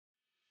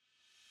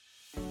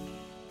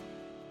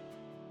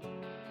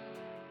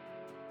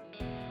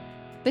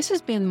This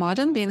has been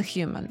Modern Being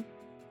Human,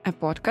 a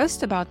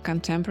podcast about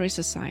contemporary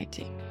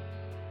society.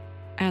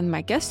 And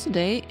my guest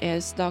today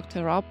is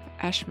Dr. Rob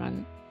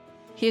Ashman.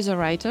 He is a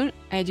writer,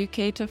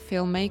 educator,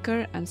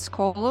 filmmaker, and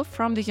scholar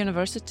from the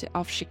University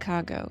of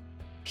Chicago.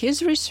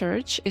 His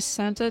research is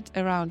centered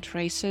around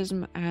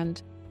racism and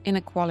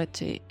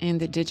inequality in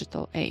the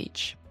digital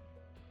age.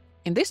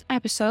 In this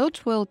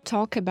episode, we'll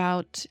talk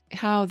about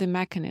how the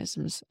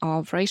mechanisms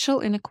of racial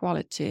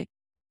inequality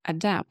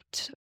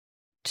adapt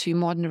to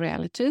modern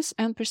realities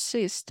and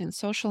persist in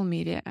social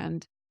media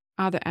and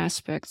other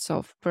aspects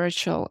of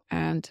virtual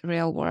and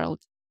real-world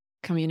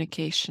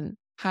communication.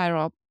 Hi,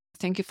 Rob.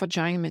 Thank you for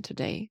joining me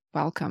today.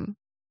 Welcome.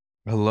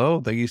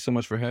 Hello. Thank you so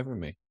much for having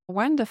me.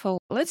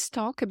 Wonderful. Let's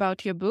talk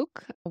about your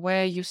book,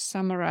 where you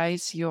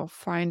summarize your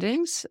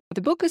findings.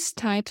 The book is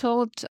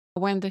titled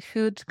When the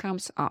Hood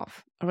Comes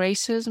Off: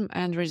 Racism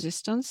and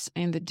Resistance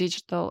in the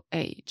Digital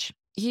Age.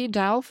 You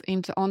delve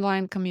into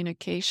online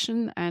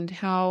communication and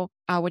how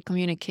our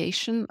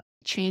communication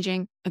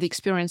changing the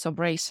experience of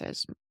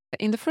racism.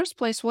 In the first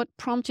place, what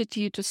prompted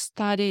you to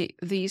study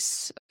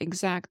this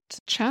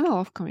exact channel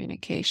of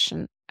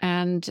communication,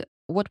 and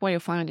what were your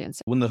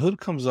findings? When the hood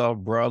comes off,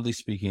 broadly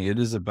speaking, it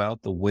is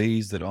about the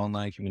ways that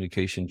online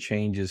communication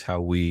changes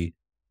how we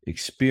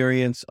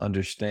experience,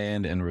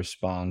 understand, and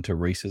respond to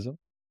racism.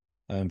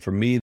 And for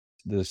me,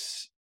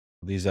 these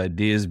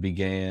ideas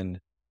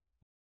began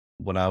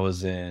when I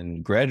was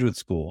in graduate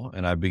school,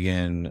 and I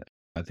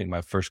think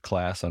my first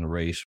class on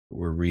race,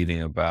 we're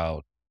reading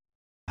about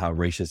how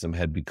racism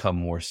had become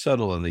more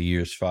subtle in the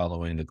years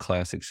following the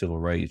classic civil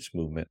rights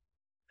movement,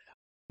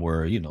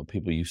 where,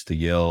 people used to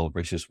yell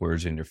racist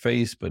words in your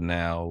face, but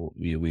now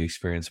we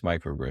experience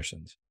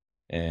microaggressions.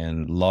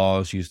 And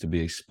laws used to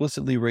be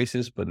explicitly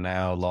racist, but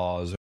now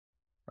laws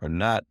are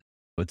not.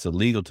 It's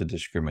illegal to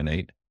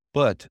discriminate,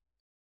 but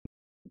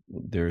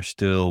there are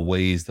still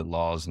ways that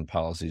laws and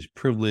policies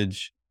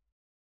privilege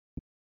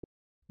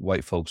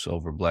white folks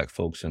over Black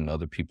folks and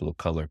other people of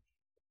color.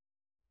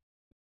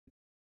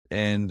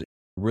 And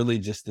really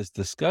just this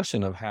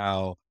discussion of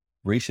how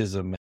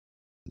racism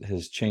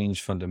has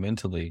changed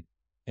fundamentally.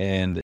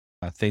 And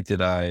I think that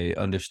I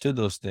understood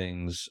those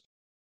things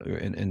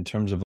in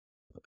terms of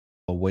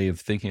a way of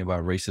thinking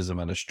about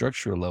racism at a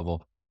structural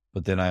level.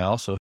 But then I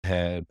also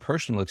had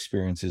personal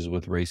experiences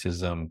with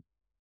racism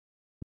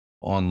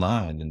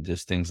online and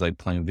just things like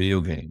playing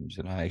video games.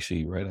 And I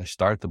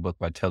start the book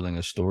by telling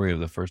a story of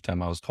the first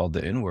time I was called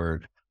the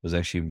N-word was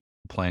actually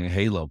playing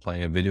Halo,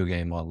 playing a video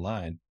game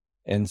online.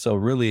 And so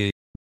really,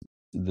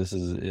 this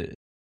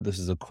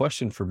is a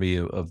question for me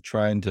of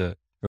trying to,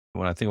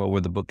 when I think about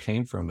where the book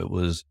came from,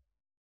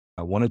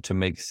 I wanted to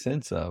make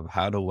sense of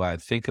how do I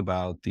think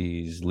about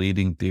these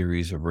leading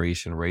theories of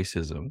race and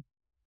racism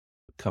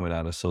coming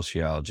out of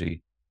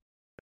sociology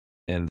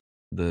and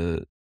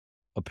the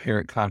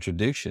apparent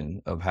contradiction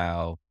of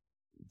how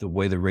the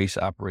way the race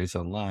operates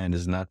online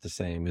is not the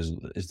same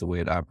as the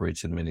way it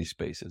operates in many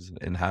spaces.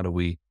 And how do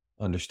we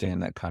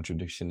understand that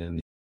contradiction?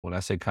 And when I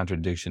say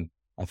contradiction,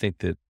 I think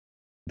that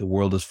the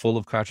world is full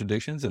of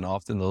contradictions, and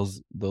often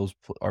those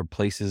are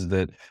places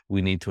that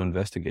we need to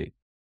investigate.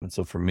 And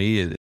so for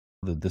me,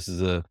 this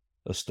is a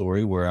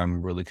story where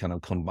I'm really kind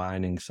of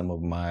combining some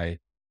of my,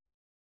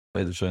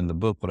 so in the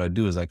book, what I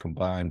do is I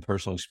combine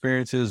personal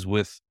experiences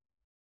with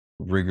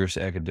rigorous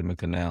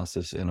academic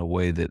analysis in a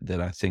way that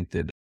I think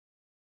that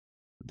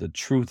the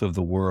truth of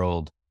the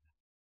world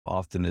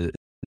often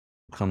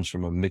comes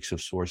from a mix of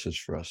sources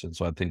for us. And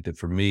so I think that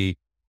for me,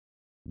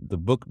 the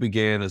book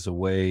began as a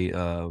way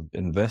of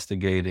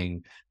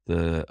investigating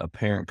the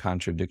apparent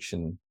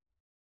contradiction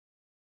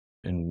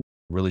and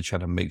really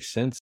trying to make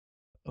sense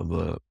of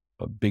a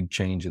big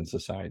change in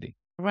society.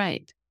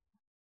 Right.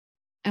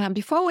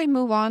 Before we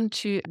move on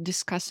to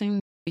discussing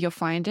your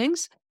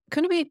findings,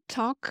 can we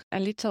talk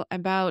a little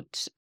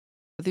about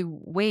the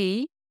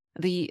way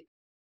the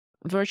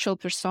virtual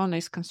persona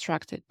is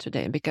constructed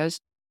today? Because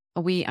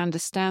we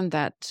understand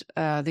that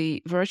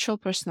the virtual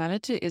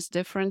personality is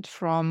different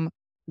from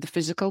the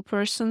physical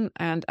person,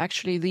 and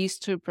actually these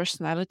two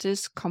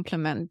personalities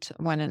complement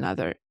one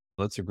another.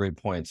 That's a great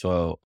point.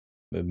 So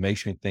it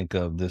makes me think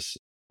of this.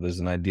 There's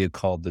an idea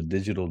called the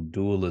digital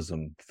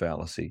dualism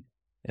fallacy.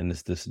 And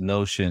it's this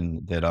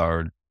notion that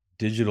our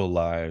digital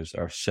lives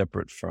are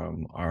separate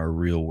from our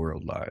real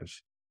world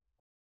lives.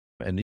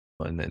 And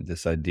then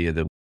this idea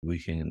that we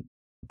can,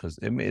 because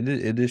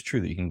it is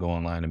true that you can go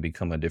online and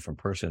become a different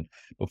person.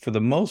 But for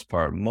the most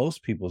part,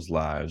 most people's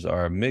lives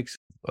are a mix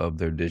of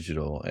their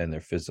digital and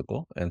their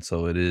physical. And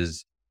so it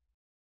is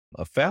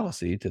a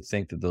fallacy to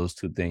think that those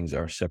two things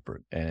are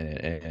separate.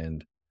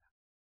 And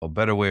a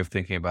better way of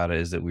thinking about it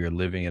is that we are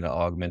living in an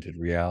augmented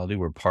reality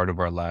where part of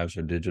our lives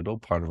are digital,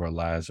 part of our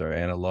lives are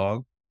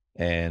analog.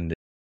 And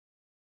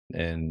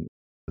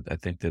I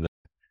think that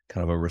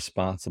kind of a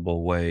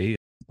responsible way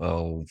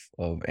of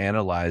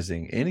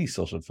analyzing any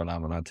social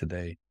phenomenon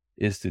today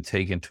is to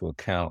take into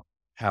account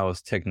how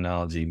is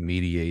technology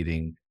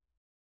mediating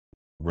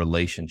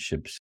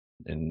relationships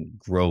and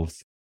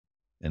growth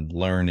and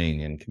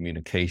learning and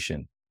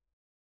communication.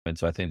 And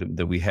so I think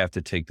that we have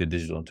to take the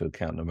digital into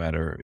account no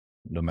matter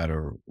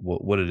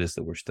what it is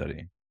that we're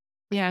studying.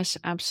 Yes,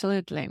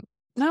 absolutely.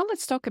 Now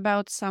let's talk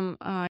about some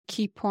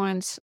key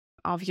points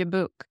of your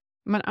book.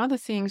 Among other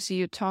things,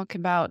 you talk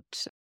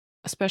about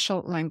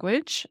special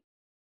language.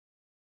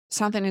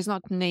 Something is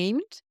not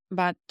named,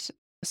 but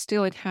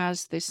still it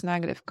has this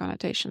negative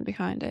connotation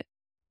behind it.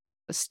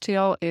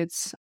 Still,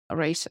 it's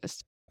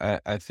racist.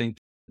 I think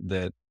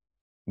that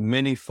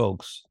many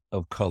folks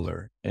of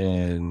color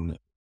in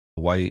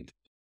white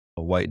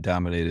white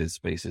dominated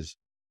spaces,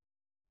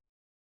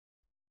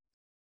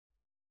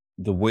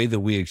 the way that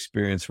we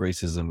experience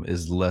racism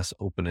is less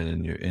open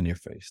and in your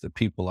face. The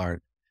people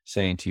aren't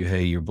saying to you,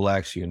 "Hey, you're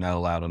black, so you're not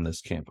allowed on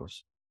this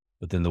campus."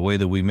 But then the way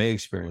that we may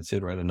experience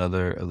it, right?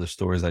 Another of the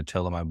stories I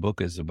tell in my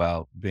book is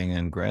about being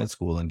in grad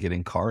school and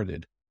getting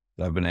carded.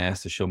 I've been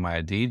asked to show my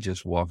ID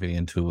just walking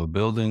into a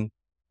building.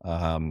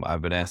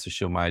 I've been asked to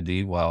show my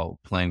ID while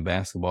playing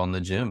basketball in the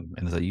gym,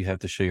 and it's like you have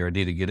to show your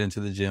ID to get into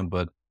the gym,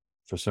 but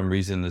for some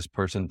reason, this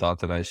person thought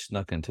that I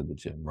snuck into the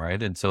gym,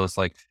 right? And so it's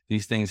like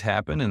these things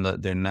happen, and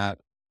they're not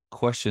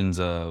questions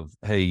of,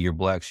 "Hey, you're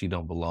black, so you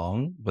don't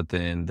belong," but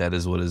then that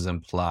is what is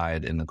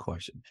implied in the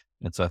question.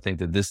 And so I think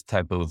that this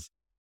type of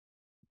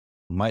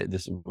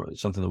this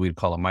something that we'd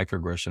call a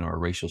microaggression or a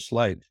racial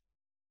slight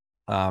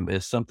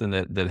is something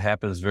that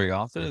happens very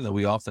often, and that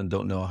we often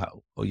don't know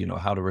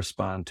how to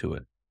respond to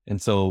it. And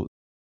so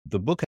the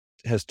book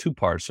has two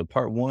parts. So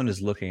part one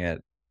is looking at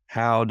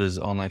how does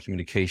online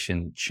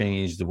communication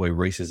change the way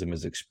racism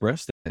is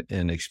expressed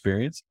and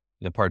experienced.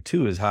 And part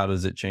two is how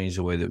does it change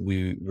the way that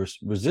we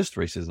resist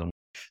racism,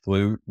 the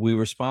way we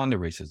respond to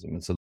racism.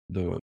 And so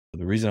the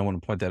reason I want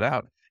to point that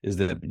out is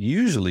that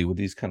usually with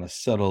these kind of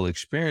subtle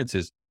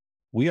experiences,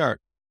 we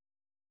aren't,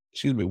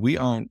 we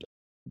aren't,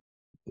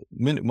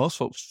 most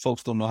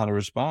folks don't know how to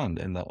respond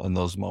in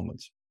those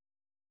moments.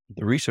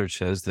 The research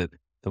says that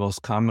the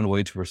most common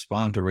way to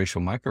respond to racial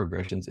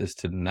microaggressions is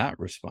to not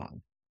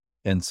respond.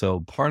 And so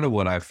part of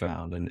what I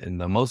found,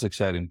 and the most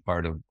exciting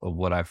part of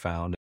what I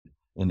found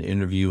in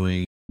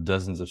interviewing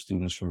dozens of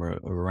students from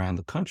around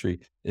the country,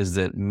 is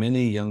that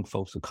many young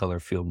folks of color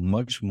feel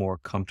much more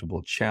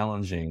comfortable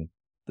challenging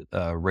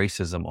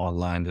racism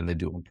online than they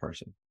do in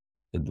person.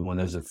 When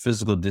there's a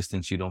physical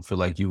distance, you don't feel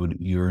like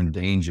you're in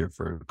danger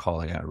for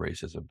calling out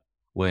racism.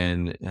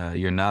 When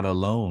you're not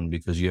alone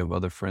because you have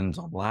other friends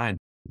online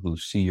who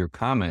see your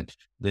comment,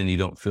 then you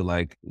don't feel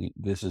like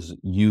this is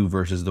you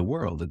versus the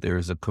world, that there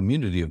is a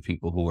community of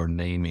people who are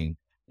naming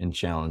and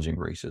challenging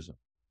racism.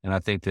 And I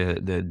think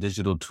that the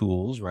digital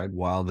tools, right,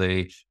 while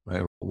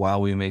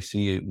we may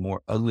see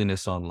more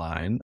ugliness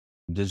online,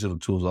 digital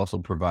tools also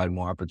provide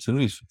more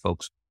opportunities for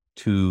folks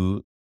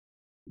to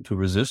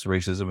resist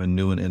racism in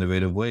new and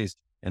innovative ways.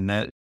 And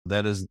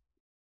that is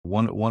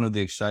one of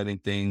the exciting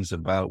things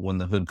about When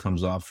the Hood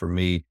Comes Off for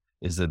me,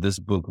 is that this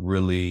book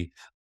really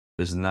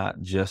is not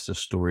just a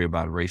story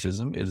about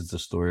racism. It is a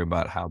story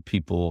about how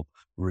people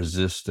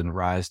resist and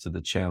rise to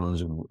the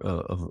challenge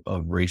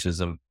of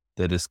racism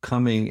that is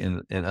coming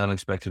in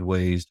unexpected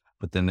ways,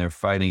 but then they're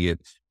fighting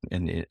it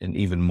in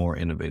even more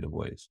innovative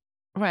ways.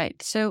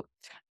 Right. So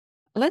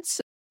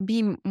let's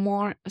be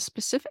more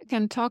specific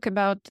and talk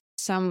about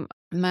some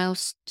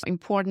most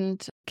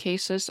important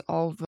cases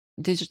of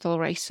digital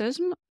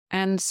racism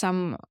and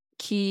some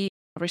key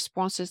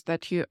responses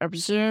that you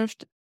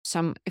observed,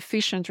 some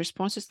efficient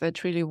responses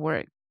that really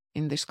work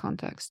in this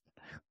context.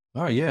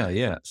 Oh, yeah,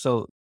 yeah.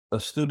 So a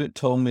student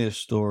told me a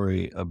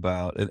story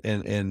about,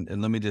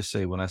 and let me just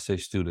say, when I say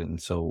student,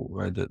 and so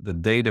right, the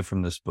data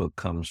from this book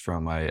comes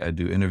from, I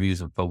do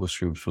interviews and focus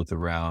groups with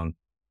around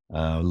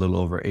a little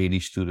over 80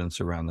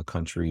 students around the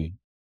country.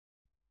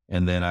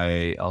 And then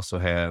I also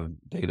have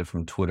data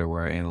from Twitter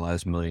where I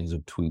analyze millions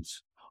of tweets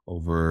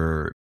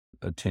over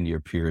a 10-year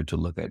period to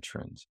look at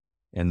trends.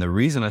 And the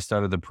reason I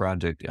started the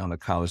project on a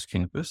college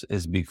campus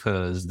is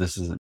because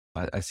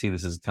I see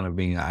this as kind of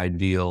being an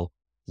ideal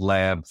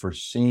lab for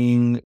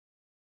seeing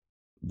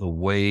the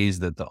ways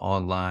that the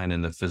online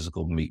and the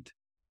physical meet,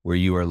 where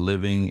you are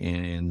living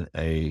in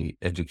a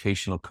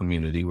educational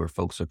community where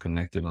folks are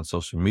connected on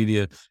social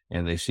media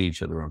and they see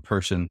each other in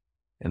person.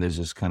 And there's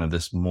just kind of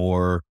this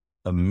more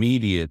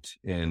immediate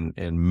and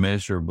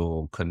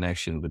measurable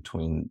connection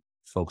between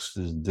folks'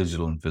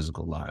 digital and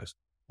physical lives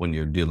when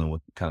you're dealing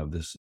with kind of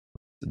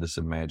this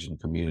imagined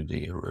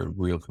community or a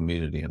real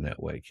community in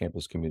that way,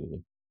 campus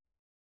community.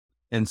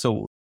 And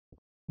so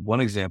one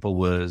example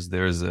was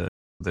there's a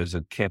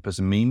campus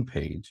meme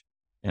page,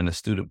 and a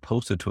student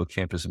posted to a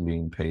campus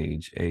meme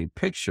page a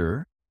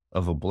picture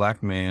of a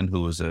Black man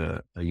who was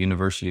a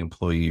university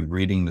employee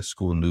reading the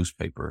school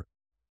newspaper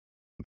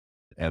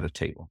at a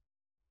table,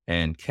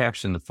 and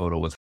captioned the photo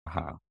with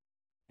 "ha."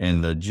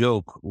 And the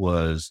joke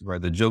was,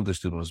 right, the joke the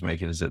student was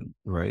making is that,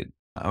 right,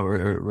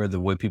 or the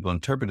way people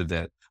interpreted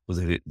that was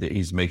that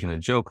he's making a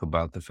joke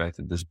about the fact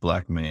that this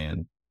Black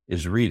man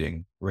is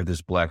reading, where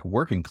this Black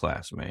working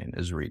class man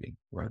is reading,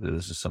 right? That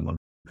this is someone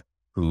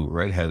who,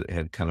 right,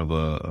 had kind of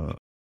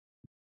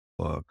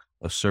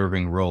a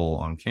serving role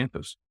on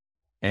campus.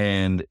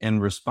 And in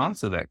response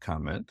to that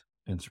comment,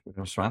 in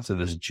response to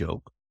this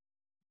joke,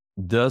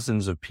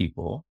 dozens of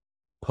people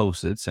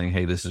posted saying,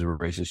 hey, this is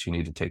racist. You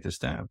need to take this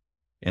down.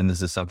 And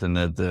this is something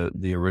that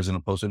the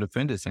original poster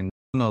defended, saying,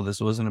 no, this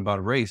wasn't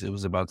about race. It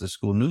was about the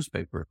school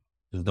newspaper,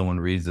 because no one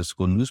reads the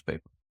school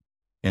newspaper.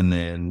 And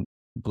then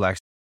Black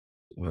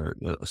or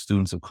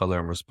students of color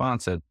in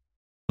response said,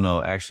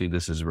 no, actually,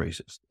 this is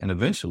racist. And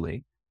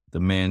eventually, the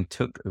man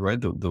took, right,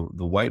 the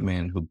white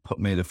man who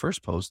made the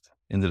first post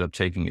ended up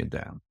taking it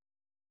down.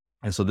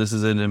 And so this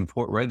is an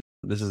important, right?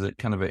 This is a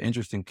kind of an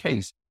interesting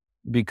case,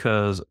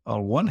 because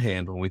on one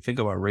hand, when we think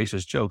about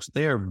racist jokes,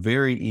 they are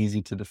very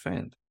easy to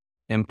defend.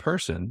 In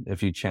person,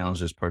 if you challenge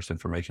this person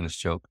for making this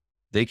joke,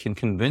 they can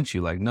convince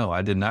you like, no,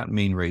 I did not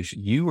mean race.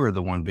 You are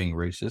the one being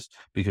racist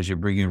because you're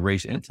bringing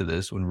race into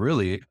this, when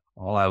really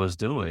all I was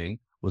doing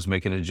was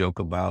making a joke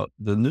about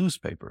the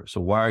newspaper.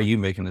 So why are you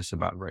making this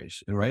about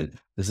race? Right?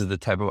 This is the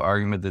type of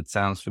argument that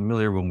sounds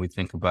familiar when we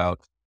think about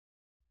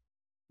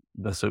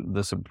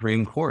the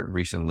Supreme Court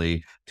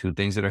recently, to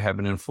things that are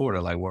happening in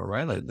Florida, like what,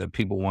 right? Like that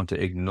people want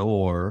to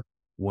ignore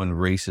when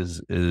race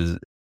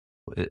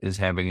is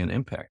having an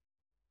impact.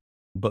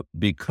 But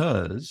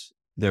because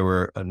there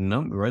were a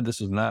number, right? This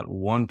is not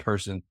one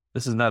person.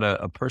 This is not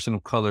a person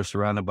of color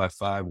surrounded by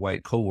 5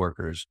 white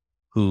coworkers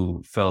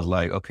who felt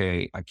like,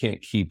 okay, I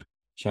can't keep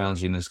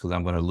challenging this because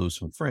I'm going to lose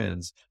some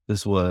friends.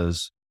 This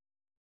was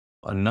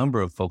a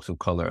number of folks of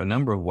color, a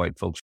number of white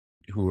folks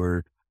who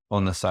were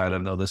on the side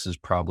of, no, this is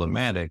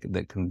problematic,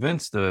 that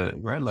convinced the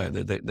red light,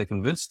 that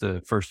convinced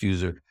the first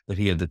user that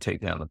he had to take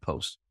down the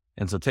post.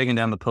 And so taking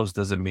down the post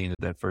doesn't mean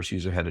that first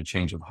user had a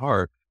change of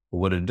heart. But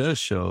what it does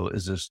show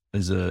is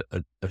a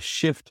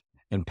shift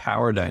in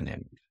power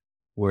dynamics.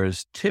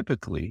 Whereas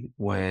typically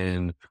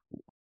when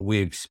we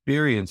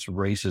experience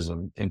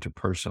racism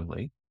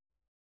interpersonally,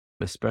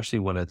 especially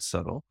when it's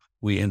subtle,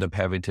 we end up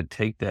having to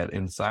take that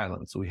in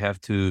silence. We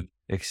have to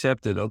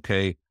accept that,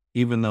 okay,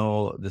 even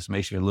though this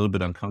makes me a little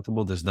bit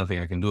uncomfortable, there's nothing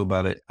I can do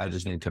about it. I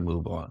just need to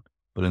move on.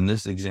 But in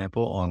this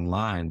example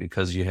online,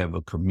 because you have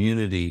a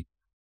community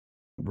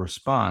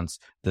response,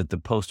 that the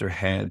poster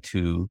had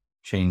to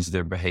change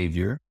their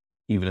behavior,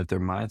 even if their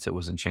mindset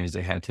wasn't changed,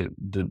 they had to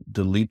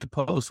delete the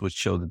post, which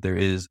showed that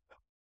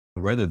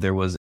there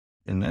was,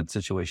 in that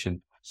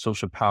situation,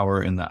 social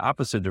power in the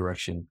opposite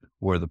direction,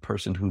 where the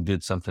person who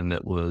did something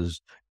that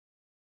was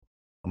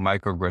a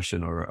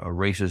microaggression or a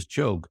racist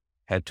joke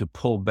had to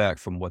pull back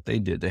from what they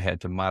did. They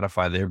had to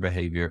modify their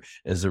behavior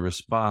as a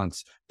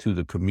response to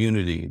the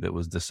community that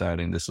was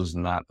deciding this was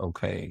not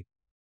okay.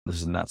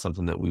 This is not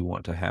something that we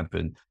want to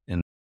happen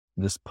in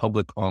this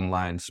public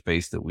online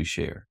space that we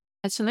share.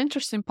 It's an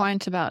interesting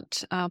point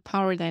about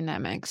power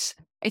dynamics.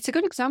 It's a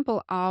good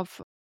example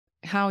of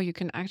how you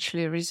can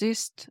actually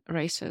resist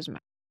racism.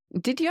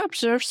 Did you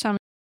observe some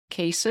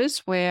cases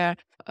where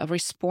a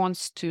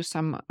response to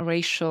some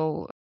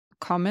racial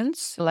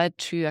comments led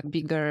to a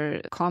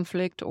bigger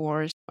conflict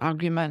or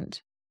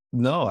argument?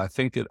 No, I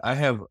think that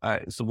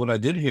so what I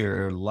did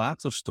hear are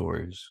lots of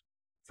stories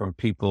from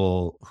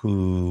people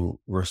who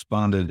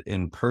responded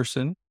in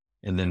person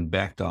and then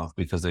backed off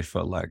because they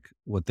felt like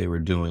what they were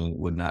doing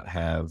would not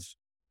have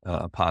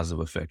a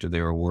positive effect, or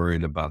they were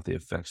worried about the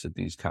effects that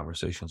these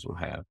conversations would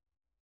have.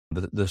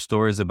 The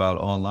stories about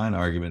online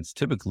arguments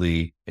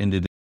typically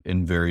ended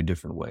in very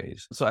different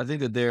ways. So I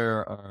think that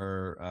there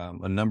are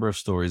a number of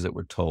stories that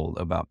were told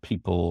about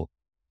people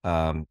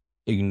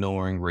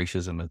ignoring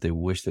racism that they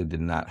wish they did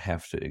not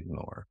have to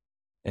ignore.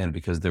 And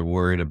because they're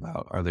worried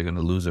about, are they going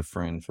to lose a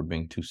friend for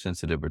being too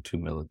sensitive or too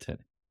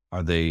militant?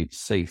 Are they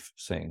safe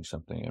saying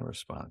something in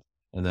response?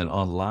 And then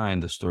online,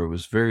 the story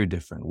was very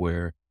different,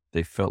 where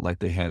they felt like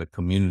they had a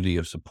community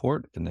of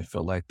support, and they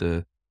felt like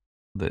that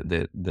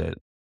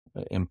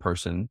in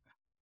person,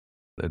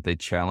 that they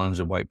challenge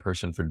a white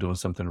person for doing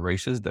something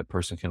racist, that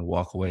person can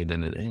walk away,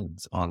 then it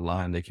ends.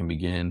 Online, they can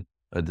begin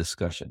a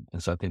discussion.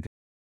 And so I think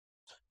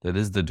that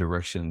is the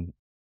direction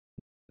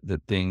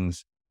that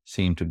things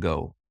seem to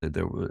go, that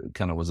there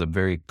was a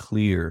very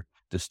clear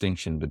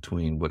distinction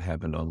between what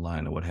happened online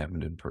and what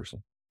happened in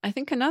person. I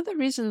think another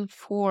reason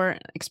for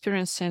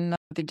experiencing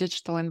the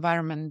digital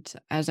environment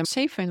as a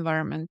safe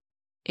environment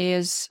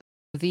is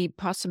the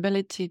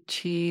possibility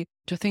to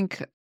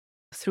think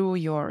through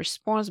your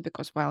response,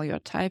 because while you're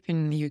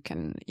typing, you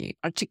can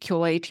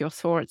articulate your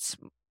thoughts.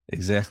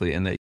 Exactly.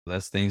 And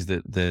that's things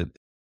that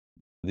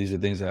these are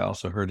things I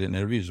also heard in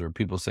interviews, where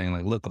people saying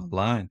like, look,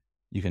 online,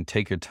 you can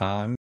take your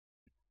time,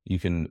 you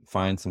can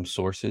find some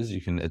sources,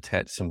 you can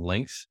attach some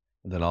links,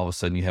 and then all of a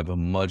sudden you have a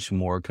much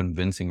more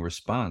convincing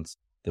response,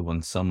 that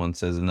when someone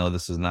says, no,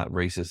 this is not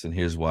racist, and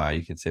here's why,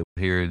 you can say,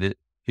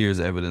 here's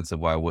evidence of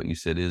why what you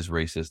said is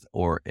racist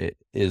or it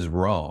is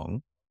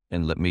wrong,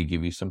 and let me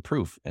give you some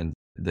proof. And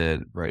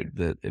that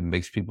it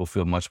makes people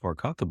feel much more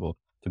comfortable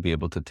to be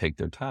able to take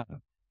their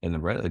time.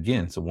 And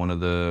again, so one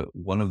of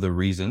the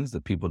reasons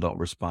that people don't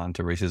respond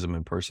to racism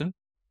in person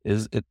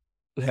is it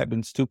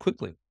happens too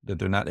quickly, that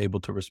they're not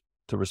able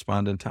to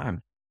respond in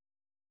time.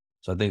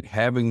 So I think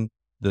having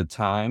the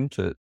time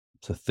to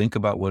think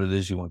about what it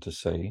is you want to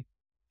say,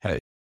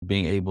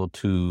 being able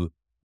to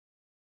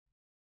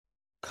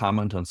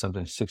comment on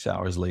something 6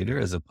 hours later,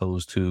 as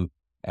opposed to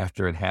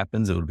after it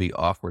happens, it would be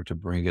awkward to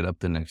bring it up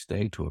the next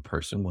day to a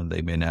person when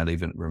they may not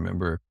even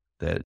remember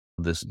that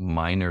this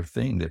minor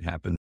thing that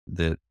happened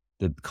that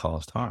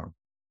caused harm.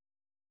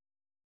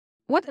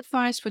 What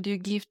advice would you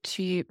give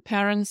to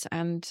parents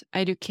and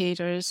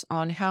educators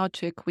on how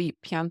to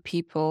equip young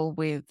people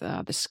with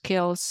the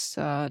skills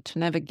to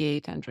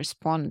navigate and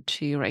respond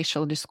to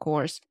racial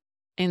discourse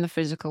in the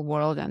physical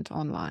world and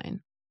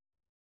online?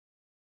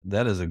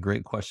 That is a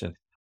great question.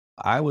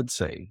 I would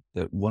say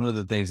that one of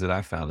the things that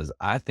I found is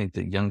I think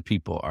that young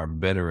people are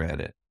better at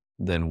it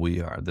than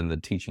we are, than the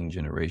teaching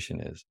generation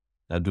is.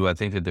 Now, do I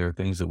think that there are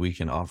things that we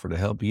can offer to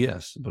help?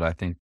 Yes. But I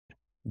think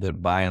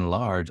that by and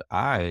large,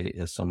 I,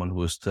 as someone who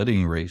was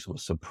studying race,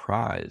 was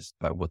surprised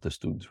by what the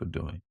students were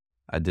doing.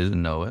 I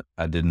didn't know it.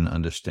 I didn't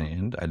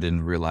understand. I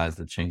didn't realize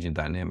the changing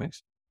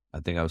dynamics.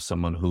 I think I was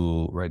someone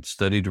who, right,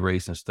 studied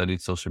race and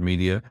studied social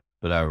media,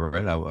 but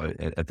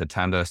at the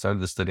time that I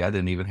started the study, I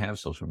didn't even have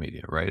social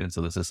media, right? And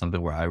so this is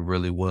something where I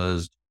really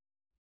was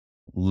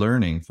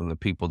learning from the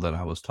people that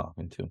I was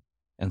talking to.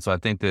 And so I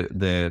think that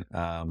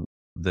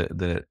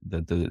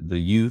the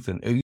youth,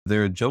 and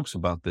there are jokes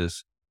about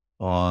this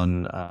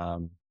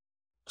on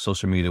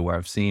social media where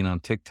I've seen on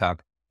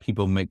TikTok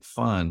people make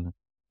fun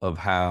of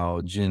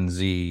how Gen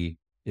Z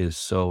is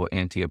so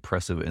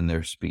anti-oppressive in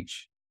their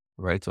speech,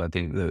 right? So I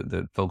think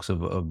the folks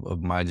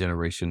of my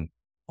generation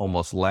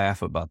almost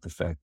laugh about the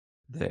fact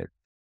that,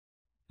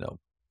 you know,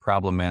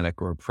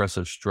 problematic or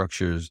oppressive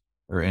structures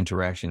or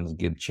interactions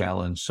get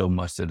challenged so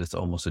much that it's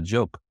almost a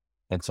joke.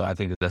 And so I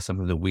think that that's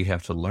something that we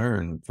have to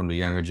learn from the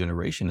younger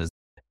generation, is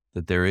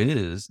that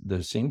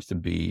there seems to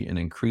be an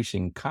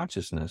increasing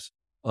consciousness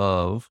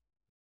of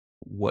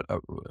what a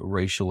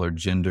racial or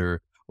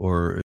gender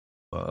or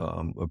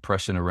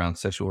oppression around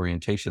sexual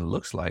orientation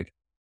looks like,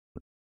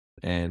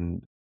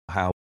 and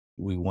how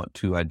we want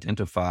to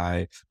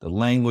identify the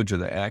language or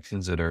the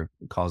actions that are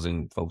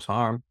causing folks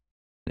harm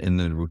and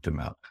then root them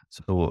out.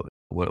 So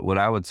what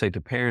I would say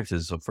to parents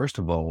is, so first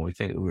of all, when we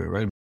think,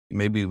 right,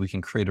 maybe we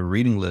can create a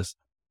reading list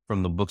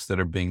from the books that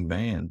are being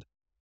banned,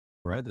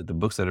 right? That the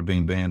books that are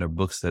being banned are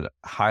books that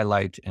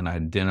highlight and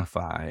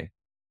identify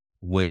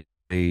ways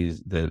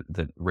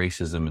that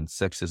racism and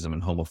sexism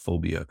and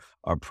homophobia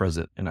are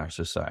present in our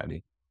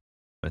society.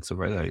 And so,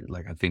 right,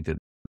 I think that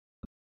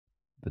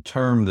the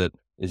term that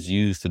is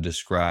used to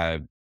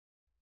describe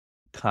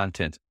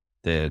content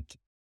that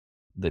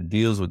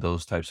deals with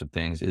those types of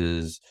things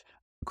is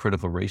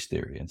critical race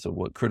theory. And so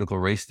what critical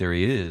race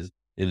theory is,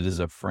 it is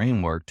a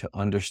framework to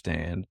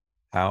understand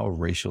how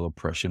racial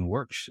oppression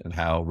works and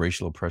how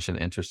racial oppression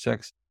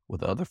intersects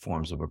with other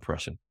forms of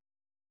oppression.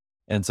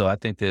 And so I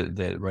think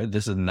that right,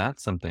 this is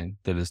not something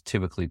that is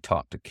typically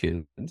taught to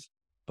kids,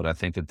 but I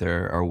think that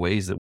there are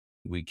ways that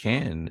we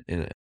can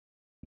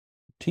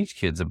teach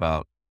kids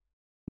about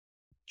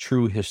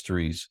true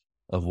histories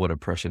of what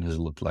oppression has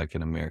looked like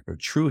in America,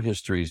 true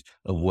histories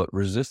of what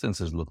resistance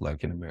has looked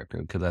like in America,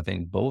 because I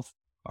think both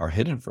are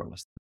hidden from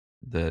us.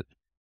 That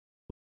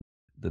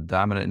the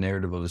dominant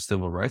narrative of the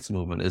civil rights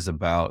movement is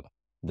about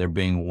there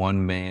being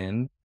one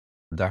man,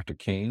 Dr.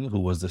 King, who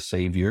was the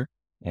savior.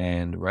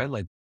 And right,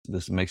 like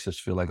this makes us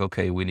feel like,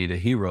 okay, we need a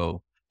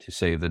hero to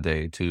save the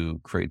day, to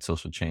create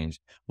social change.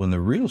 When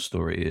the real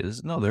story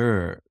is, no, there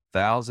are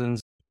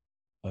thousands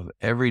of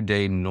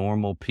everyday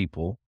normal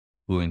people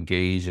who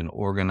engage in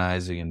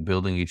organizing and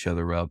building each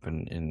other up,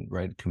 and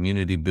right,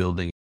 community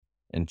building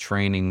and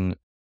training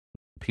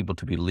people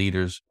to be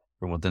leaders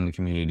from within the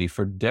community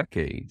for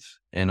decades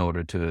in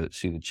order to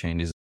see the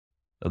changes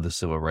of the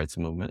civil rights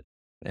movement.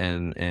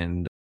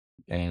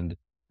 And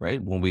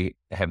right, when we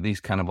have these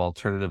kind of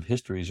alternative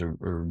histories, or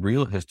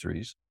real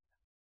histories,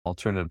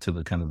 alternative to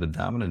the kind of the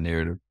dominant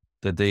narrative,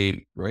 that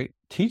they, right,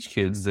 teach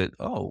kids that,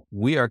 oh,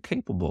 we are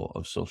capable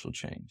of social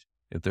change.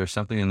 If there's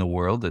something in the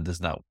world that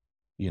does not,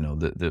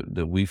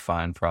 that we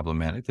find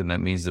problematic, then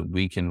that means that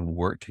we can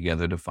work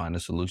together to find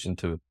a solution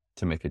to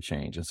make a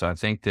change. And so I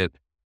think that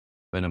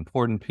an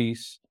important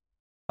piece,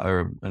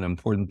 or an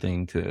important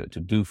thing to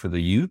do for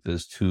the youth,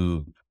 is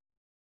to,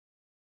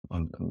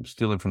 I'm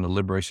stealing from the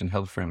Liberation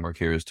Health Framework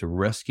here, is to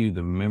rescue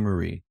the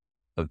memory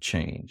of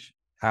change.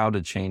 How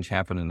did change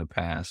happen in the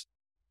past,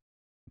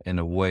 in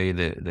a way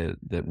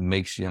that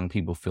makes young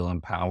people feel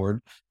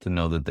empowered to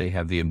know that they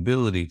have the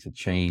ability to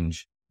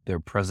change their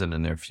present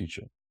and their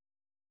future.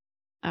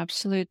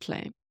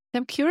 Absolutely.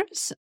 I'm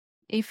curious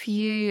if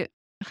you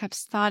have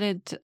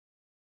studied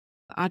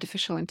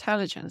artificial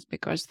intelligence,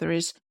 because there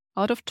is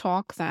a lot of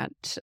talk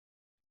that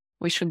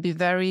we should be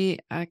very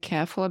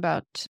careful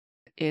about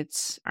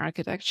its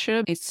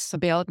architecture. It's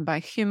built by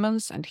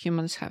humans, and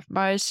humans have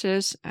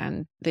biases,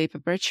 and they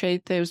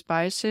perpetuate those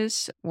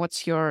biases.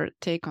 What's your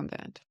take on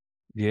that?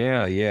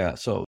 Yeah.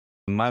 So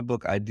in my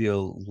book, I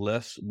deal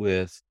less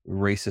with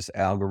racist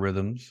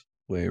algorithms,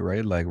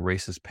 right? Like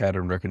racist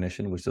pattern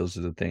recognition, which those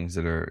are the things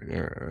that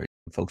are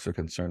folks are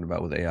concerned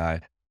about with AI.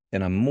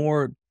 And I'm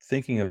more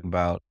thinking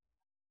about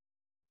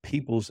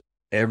people's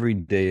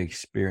everyday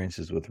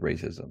experiences with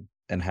racism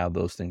and how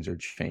those things are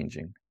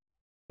changing.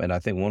 And I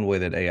think one way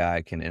that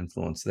AI can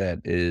influence that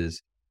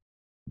is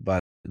by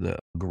the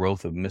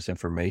growth of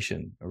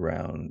misinformation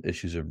around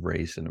issues of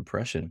race and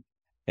oppression.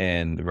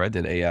 And right,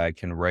 that AI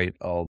can write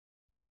all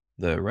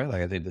the right.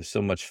 Like I think there's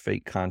so much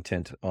fake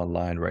content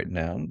online right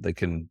now that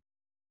can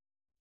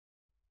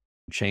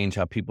change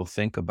how people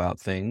think about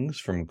things,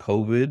 from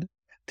COVID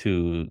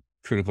to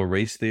critical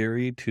race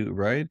theory to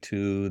right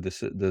to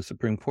the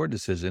Supreme Court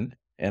decision.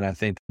 And I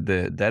think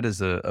that that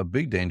is a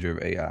big danger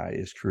of AI,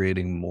 is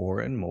creating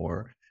more and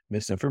more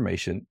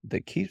misinformation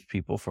that keeps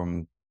people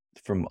from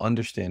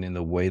understanding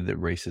the way that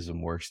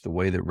racism works, the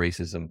way that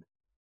racism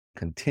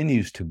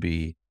continues to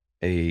be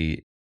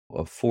a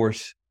a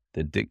force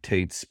that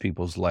dictates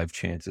people's life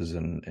chances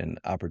and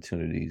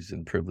opportunities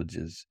and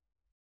privileges.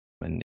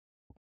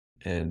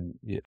 And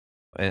yeah,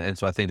 and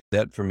so I think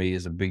that for me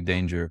is a big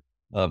danger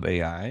of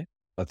AI.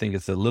 I think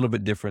it's a little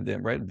bit different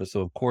than right. But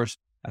so of course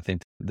I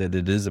think that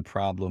it is a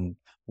problem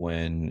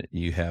when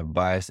you have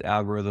biased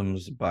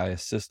algorithms,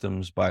 biased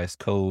systems, biased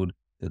code,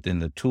 that then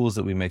the tools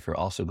that we make are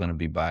also going to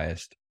be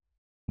biased.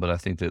 But I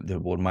think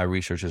that what my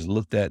research has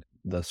looked at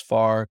thus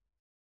far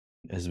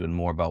has been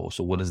more about, well,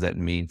 so what does that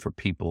mean for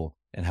people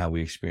and how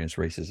we experience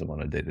racism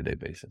on a day-to-day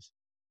basis?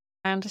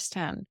 I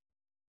understand.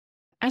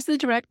 As the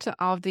director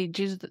of the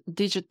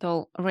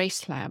Digital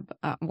Race Lab,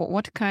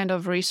 what kind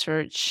of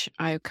research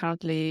are you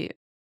currently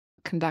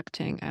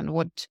conducting, and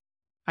what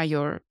are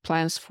your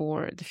plans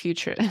for the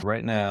future?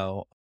 Right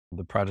now,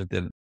 the project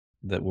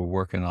that we're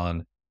working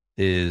on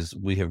is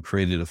we have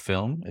created a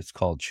film. It's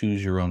called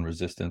Choose Your Own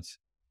Resistance.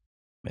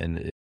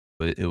 And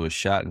it was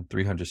shot in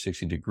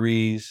 360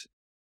 degrees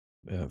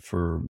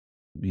for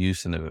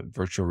use in a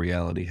virtual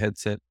reality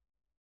headset,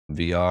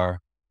 VR.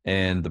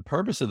 And the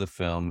purpose of the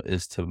film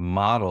is to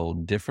model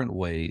different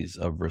ways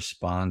of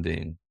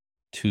responding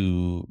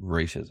to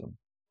racism.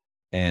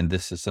 And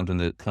this is something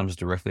that comes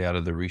directly out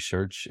of the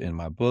research in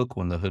my book,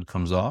 When the Hood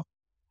Comes Off,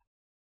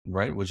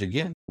 right? Which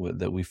again,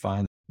 that we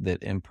find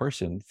that in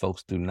person,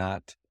 folks do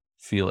not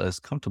feel as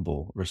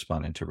comfortable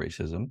responding to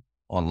racism.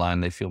 Online,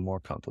 they feel more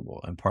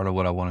comfortable. And part of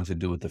what I wanted to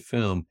do with the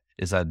film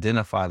is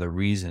identify the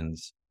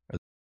reasons, or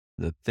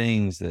the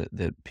things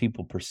that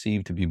people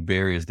perceive to be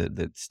barriers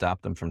that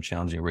stop them from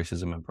challenging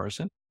racism in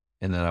person.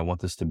 And that I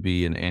want this to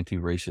be an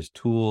anti-racist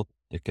tool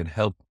that can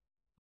help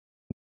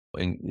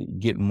and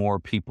get more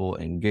people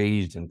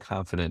engaged and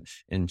confident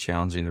in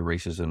challenging the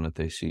racism that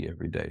they see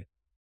every day.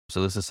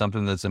 So this is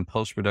something that's in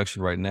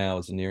post-production right now.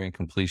 It's nearing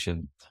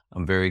completion.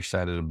 I'm very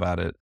excited about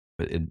it.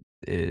 But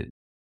the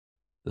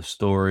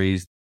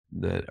stories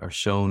that are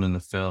shown in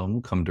the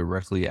film come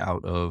directly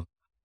out of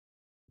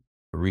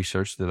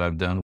research that I've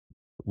done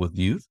with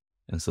youth.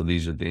 And so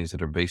these are things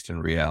that are based in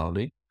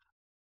reality.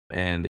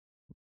 And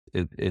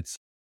it's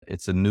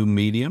a new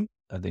medium.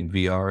 I think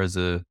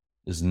VR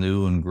is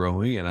new and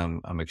growing,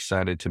 and I'm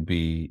excited to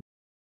be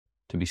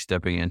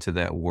stepping into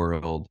that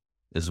world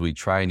as we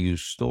try and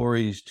use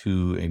stories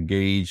to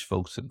engage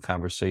folks in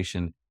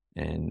conversation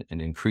and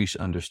increase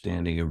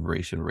understanding of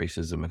race and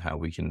racism and how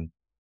we can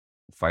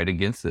fight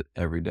against it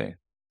every day.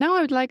 Now,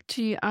 I would like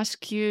to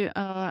ask you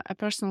a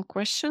personal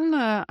question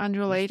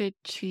unrelated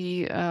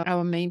to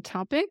our main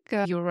topic.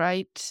 You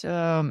write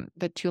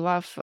that you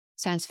love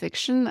science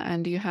fiction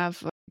and you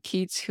have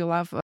kids who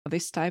love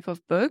this type of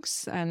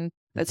books, and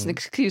that's an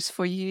excuse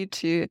for you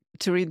to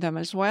read them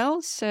as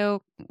well.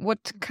 So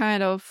what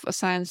kind of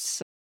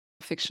science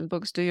fiction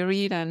books do you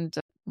read, and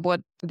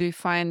what do you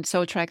find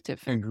so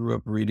attractive? I grew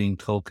up reading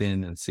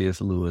Tolkien and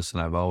C.S. Lewis,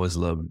 and I've always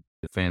loved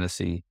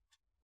fantasy.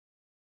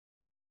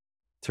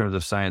 In terms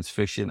of science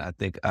fiction, I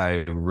think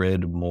I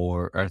read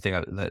more, or I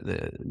think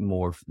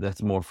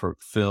that's more for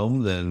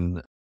film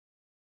than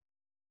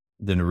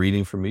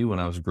reading for me when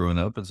I was growing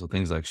up. And so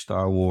things like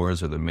Star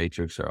Wars or The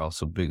Matrix are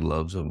also big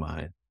loves of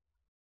mine.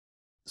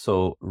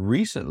 So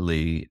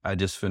recently, I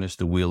just finished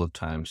the Wheel of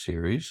Time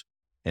series,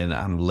 and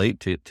I'm late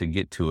to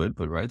get to it,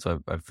 but right,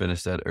 so I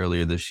finished that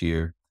earlier this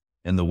year.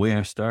 And the way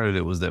I started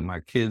it was that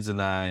my kids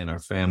and I and our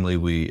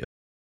family,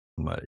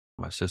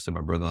 my sister, my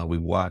brother-in-law, we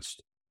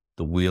watched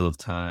the Wheel of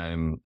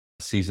Time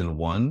season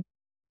 1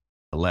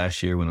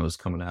 last year when it was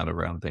coming out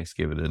around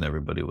Thanksgiving, and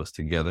everybody was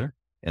together.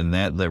 And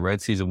that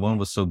right, season 1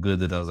 was so good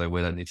that I was like,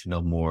 wait, I need to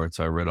know more.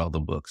 So I read all the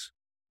books.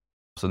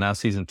 So now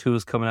season 2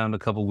 is coming out in a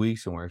couple of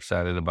weeks, and we're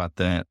excited about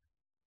that.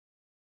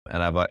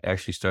 And I've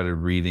actually started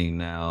reading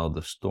now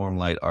the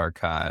Stormlight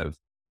Archive,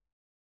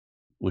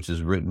 which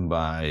is written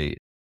by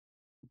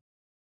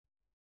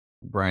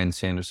Brandon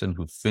Sanderson,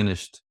 who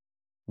finished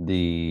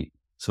the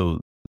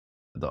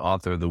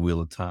author of The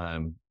Wheel of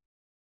Time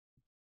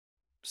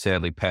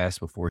sadly passed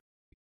before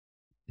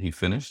he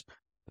finished,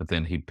 but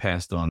then he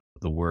passed on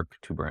the work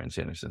to Brandon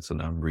Sanderson. So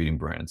now I'm reading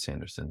Brandon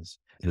Sanderson's,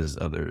 his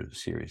other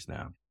series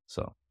now.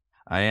 So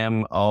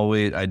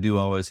I do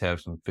always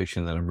have some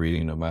fiction that I'm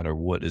reading no matter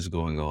what is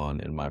going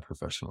on in my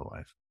professional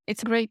life.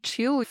 It's a great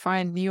tool to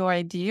find new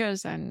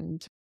ideas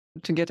and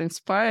to get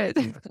inspired.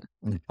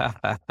 I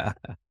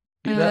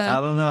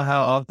don't know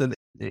how often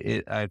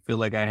I feel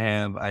like I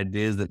have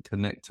ideas that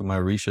connect to my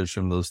research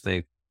from those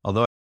things.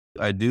 Although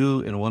I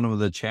do, in one of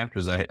the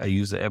chapters, I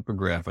use the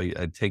epigraph.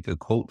 I take a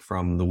quote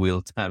from the Wheel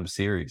of Time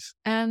series.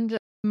 And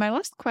My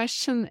last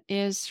question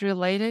is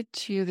related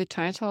to the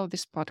title of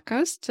this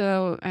podcast,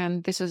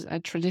 and this is a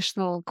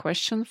traditional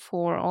question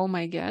for all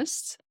my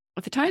guests.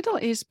 The title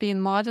is Being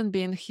Modern,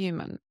 Being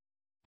Human.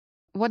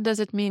 What does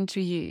it mean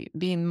to you,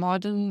 being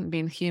modern,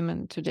 being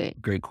human today?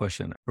 Great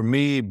question. For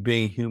me,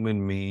 being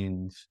human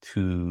means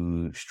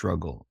to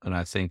struggle. And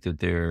I think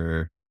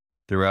that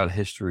throughout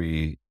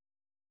history,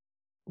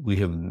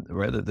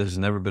 there's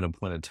never been a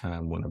point in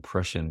time when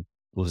oppression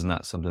was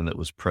not something that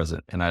was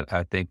present. And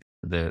I think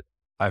that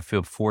I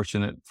feel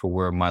fortunate for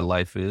where my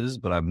life is,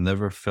 but I've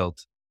never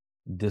felt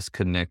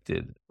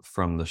disconnected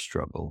from the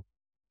struggle.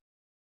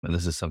 And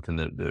this is something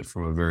that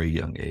from a very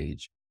young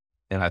age.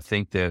 And I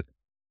think that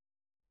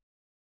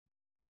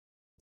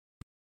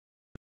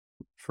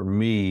for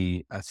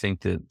me, I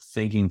think that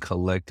thinking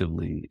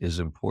collectively is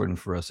important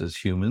for us as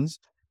humans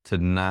to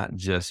not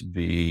just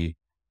be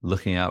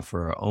looking out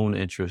for our own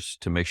interests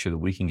to make sure that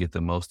we can get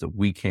the most that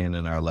we can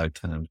in our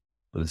lifetime,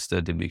 but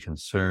instead to be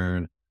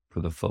concerned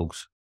for the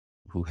folks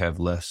who have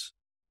less,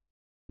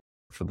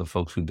 for the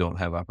folks who don't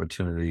have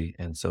opportunity.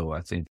 And so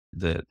I think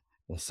that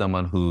as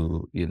someone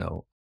who,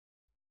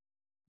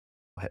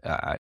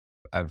 I,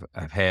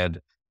 I've had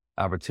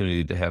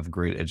opportunity to have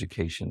great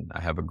education. I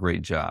have a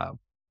great job,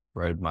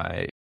 right?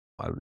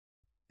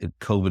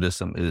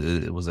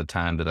 COVIDism, it was a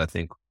time that I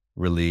think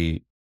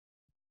really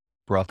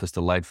brought this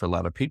to light for a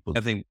lot of people.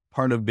 I think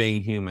part of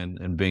being human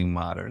and being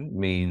modern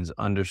means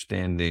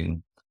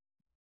understanding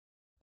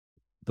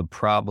the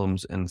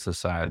problems in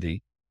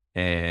society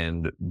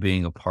and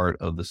being a part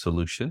of the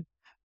solution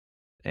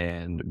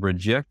and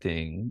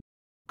rejecting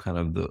kind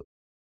of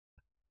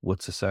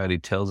what society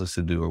tells us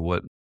to do or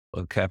what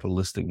a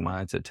capitalistic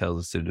mindset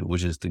tells us to do,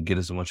 which is to get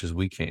as much as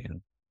we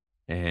can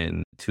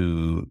and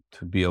to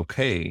be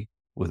okay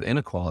with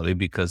inequality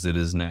because it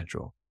is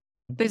natural.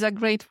 These are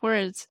great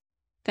words.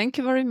 Thank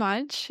you very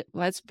much.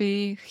 Let's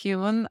be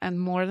human and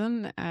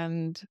modern,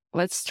 and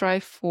let's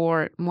strive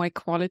for more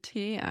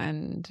equality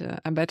and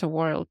a better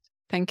world.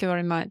 Thank you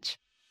very much.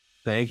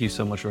 Thank you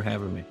so much for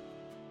having me.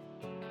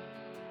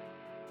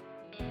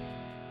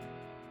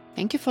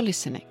 Thank you for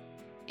listening.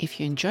 If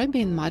you enjoy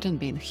being modern,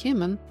 being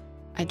human,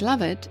 I'd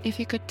love it if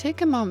you could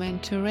take a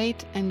moment to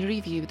rate and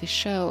review the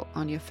show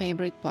on your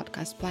favorite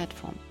podcast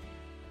platform.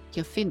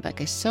 Your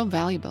feedback is so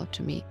valuable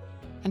to me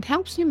and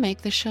helps me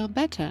make the show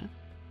better.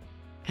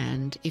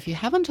 And if you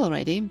haven't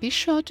already, be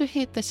sure to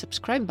hit the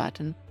subscribe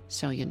button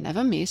so you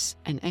never miss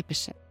an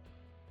episode.